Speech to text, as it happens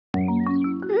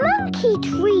Monkey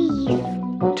trees.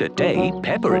 Today,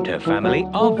 Peppa and her family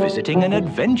are visiting an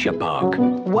adventure park.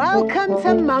 Welcome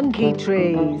to Monkey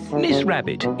Trees. Miss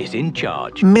Rabbit is in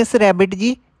charge. Miss rabbit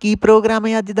ਜੀ ਕੀ programme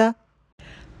ਹੈ ਅੱਜ ਦਾ?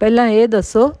 ਪਹਿਲਾਂ ਇਹ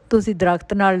ਦੱਸੋ ਤੁਸੀਂ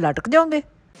ਦਰਖਤ ਨਾਲ ਲਟਕ ਜਾਓਗੇ?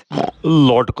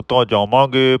 ਲਟਕ ਤਾਂ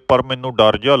ਜਾਵਾਂਗੇ ਪਰ ਮੈਨੂੰ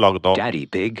ਡਰ ਜਿਹਾ ਲੱਗਦਾ। Daddy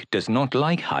Pig does not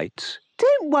like heights.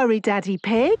 Don't worry, Daddy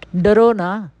Pig. ਡਰੋ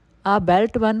ਨਾ, ਆ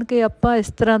ਬੈਲਟ ਬੰਨ ਕੇ ਆਪਾਂ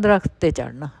ਇਸ ਤਰ੍ਹਾਂ ਦਰਖਤ ਤੇ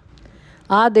ਚੜਨਾ।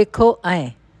 ਆ ਦੇਖੋ ਐ।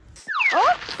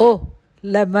 ਓ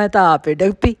ਲੈ ਮੈਂ ਤਾਂ ਆਪੇ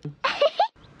ਡਿੱਗ ਪਈ।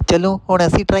 ਚਲੋ ਹੁਣ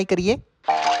ਅਸੀਂ ਟਰਾਈ ਕਰੀਏ।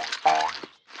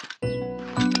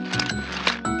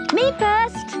 Me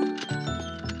first.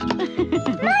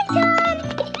 My turn.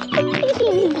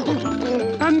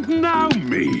 And now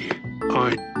me. I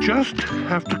just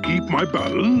have to keep my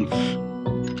balance.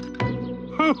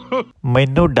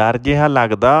 ਮੈਨੂੰ ਡਰ ਜਿਹਾ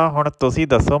ਲੱਗਦਾ। ਹੁਣ ਤੁਸੀਂ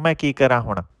ਦੱਸੋ ਮੈਂ ਕੀ ਕਰਾਂ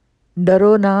ਹੁਣ?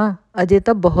 ਡਰੋ ਨਾ, ਅਜੇ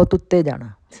ਤਾਂ ਬਹੁਤ ਉੱਤੇ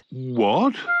ਜਾਣਾ।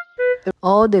 What?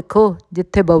 ਉਹ ਦੇਖੋ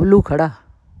ਜਿੱਥੇ ਬਬਲੂ ਖੜਾ।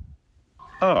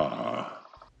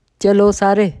 ਚਲੋ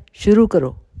ਸਾਰੇ ਸ਼ੁਰੂ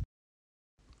ਕਰੋ।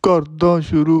 ਕਰਦਾ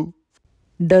ਸ਼ੁਰੂ।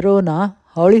 ਡਰੋ ਨਾ,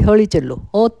 ਹੌਲੀ ਹੌਲੀ ਚੱਲੋ,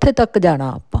 ਉੱਥੇ ਤੱਕ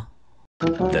ਜਾਣਾ ਆਪਾਂ।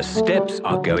 The steps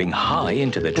are going high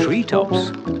into the treetops.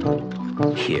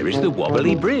 Here is the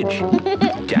wobbly bridge.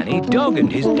 Danny Dog and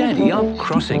his daddy are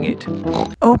crossing it.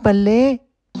 ਓ ਬੱਲੇ,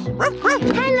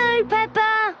 Hello, Peppa.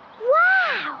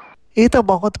 Wow. ਇਹ ਤਾਂ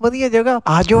ਬਹੁਤ ਵਧੀਆ ਜਗ੍ਹਾ।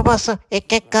 ਆ ਜਾਓ ਬਸ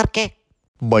ਇੱਕ ਇੱਕ ਕਰਕੇ।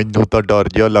 ਮੈਨੂੰ ਤਾਂ ਡਰ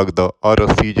ਜਿਹਾ ਲੱਗਦਾ ਆ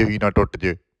ਰੱਸੀ ਜਿਹੀ ਨਾ ਟੁੱਟ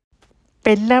ਜੇ।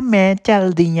 ਪਹਿਲਾਂ ਮੈਂ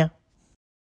ਚੱਲਦੀ ਆ।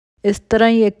 ਇਸ ਤਰ੍ਹਾਂ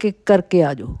ਹੀ ਇੱਕ ਇੱਕ ਕਰਕੇ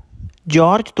ਆ ਜਾਓ।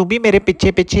 ਜਾਰਜ ਤੂੰ ਵੀ ਮੇਰੇ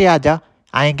ਪਿੱਛੇ ਪਿੱਛੇ ਆ ਜਾ।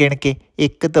 ਐਂ ਗਿਣ ਕੇ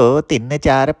 1 2 3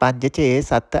 4 5 6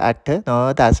 7 8 9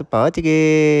 10 ਪਹੁੰਚ ਗਏ।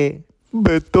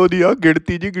 ਮੈਥੋਂ ਨਹੀਂ ਆ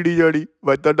ਗਿਣਤੀ ਜੀ ਗਿਣੀ ਜਾਣੀ।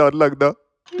 ਮੈਨੂੰ ਤਾਂ ਡਰ ਲੱਗਦਾ।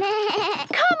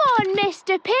 Come on,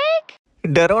 Mr. Pig.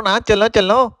 ਡਰੋ ਨਾ, ਚਲੋ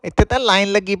ਚਲੋ, ਇੱਥੇ ਤਾਂ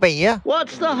ਲਾਈਨ ਲੱਗੀ ਪਈ ਆ।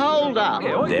 What's the hold up?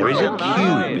 There is a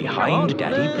queue behind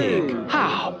Daddy Pig.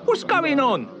 How? What's going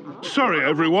on? Sorry,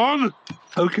 everyone.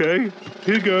 Okay,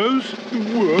 here goes.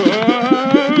 Whoa!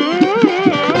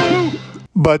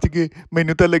 ਬਚ ਗਏ।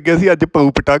 ਮੈਨੂੰ ਤਾਂ ਲੱਗਿਆ ਸੀ ਅੱਜ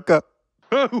ਪਊ ਪਟਾਕਾ।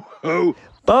 Ho, ho.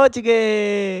 ਪਹੁੰਚ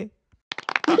ਗਏ।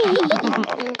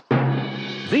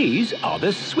 These are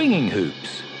the swinging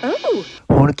hoops.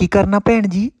 ਹੁਣ ਕੀ ਕਰਨਾ ਭੈਣ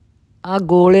ਜੀ? ਆ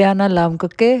ਗੋਲਿਆਂ ਨਾਲ ਲਮਕ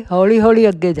ਕੇ ਹੌਲੀ ਹੌਲੀ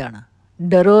ਅੱਗੇ ਜਾਣਾ।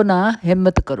 ਡਰੋ ਨਾ,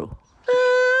 ਹਿੰਮਤ ਕਰੋ।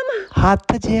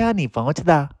 ਹੱਥ ਜਿਹਾ ਨਹੀਂ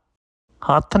ਪਹੁੰਚਦਾ।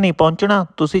 ਹੱਥ ਨਹੀਂ ਪਹੁੰਚਣਾ,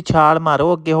 ਤੁਸੀਂ ਛਾਲ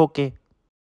ਮਾਰੋ ਅੱਗੇ ਹੋ ਕੇ।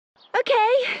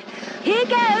 Okay, here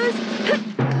goes.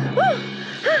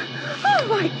 Oh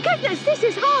my goodness, this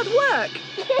is hard work.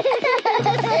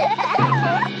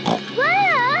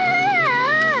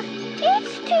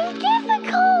 It's too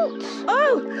difficult.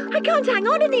 Oh, I can't hang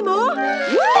on anymore.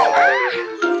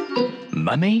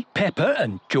 Mummy, Peppa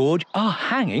and George are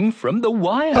hanging from the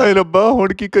wire. ਹਾਏ ਰੱਬਾ,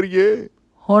 ਹੁਣ ਕੀ ਕਰੀਏ?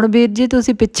 ਹੁਣ ਵੀਰ ਜੀ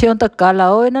ਤੁਸੀਂ ਪਿੱਛੇੋਂ ਧੱਕਾ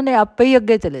ਲਾਓ, ਇਹਨਾਂ ਨੇ ਆਪੇ ਹੀ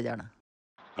ਅੱਗੇ ਚਲੇ ਜਾਣਾ।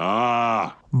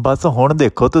 ਬਸ ਹੁਣ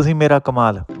ਦੇਖੋ ਤੁਸੀਂ ਮੇਰਾ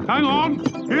ਕਮਾਲ। Hang on,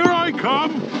 here I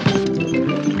come.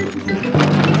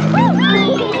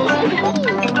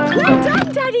 Well done,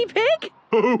 Daddy Pig.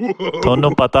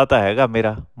 ਤੁਹਾਨੂੰ ਪਤਾ ਤਾਂ ਹੈਗਾ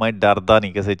ਮੇਰਾ, ਮੈਂ ਡਰਦਾ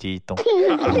ਨਹੀਂ ਕਿਸੇ ਚੀਜ਼ ਤੋਂ।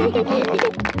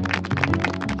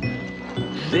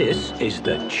 This is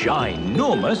the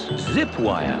ginormous zip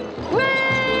wire.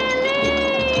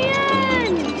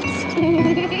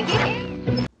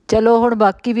 ਚਲੋ ਹੁਣ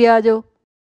ਬਾਕੀ ਵੀ ਆ ਜਾਓ।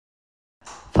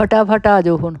 ਫਟਾਫਟ ਆ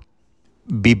ਜਾਓ ਹੁਣ।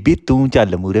 ਬੀਬੀ ਤੂੰ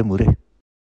ਚੱਲ ਮੂਰੇ ਮੂਰੇ।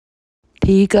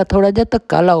 ਠੀਕ ਆ, ਥੋੜਾ ਜਿਹਾ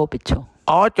ਧੱਕਾ ਲਾਓ ਪਿੱਛੋਂ।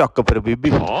 ਆ ਚੱਕ ਫਿਰ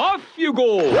ਬੀਬੀ। Off you go!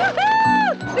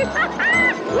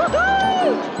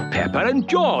 Peppa and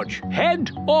George,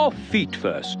 head or feet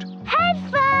first? Head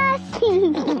first.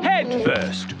 Head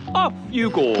first. Off you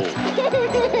go.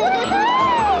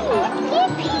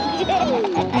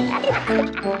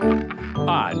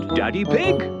 And Daddy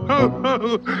Pig?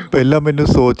 ਪਹਿਲਾਂ ਮੈਨੂੰ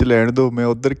ਸੋਚ ਲੈਣ ਦਿਓ, ਮੈਂ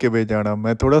ਉਧਰ ਕਿਵੇਂ ਜਾਣਾ,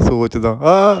 ਮੈਂ ਥੋੜਾ ਸੋਚਦਾ।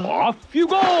 Off you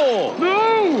go. No,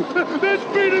 there's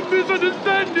been a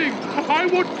misunderstanding. I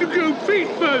want to go feet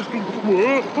first.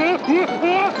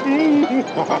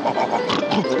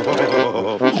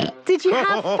 Did you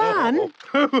have fun?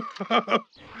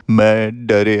 ਮੈਂ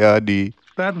ਡਰਿਆ ਨਹੀਂ।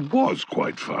 That was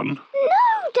quite fun. No,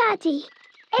 Daddy.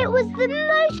 It was the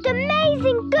most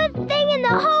amazing good thing in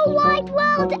the whole wide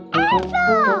world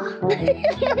ever.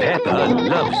 Peppa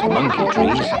loves monkey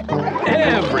trees.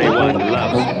 Everyone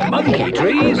loves monkey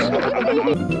trees.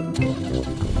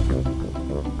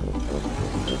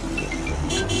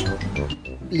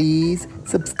 Please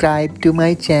subscribe to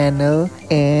my channel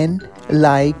and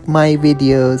like my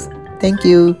videos. Thank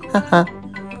you. Haha.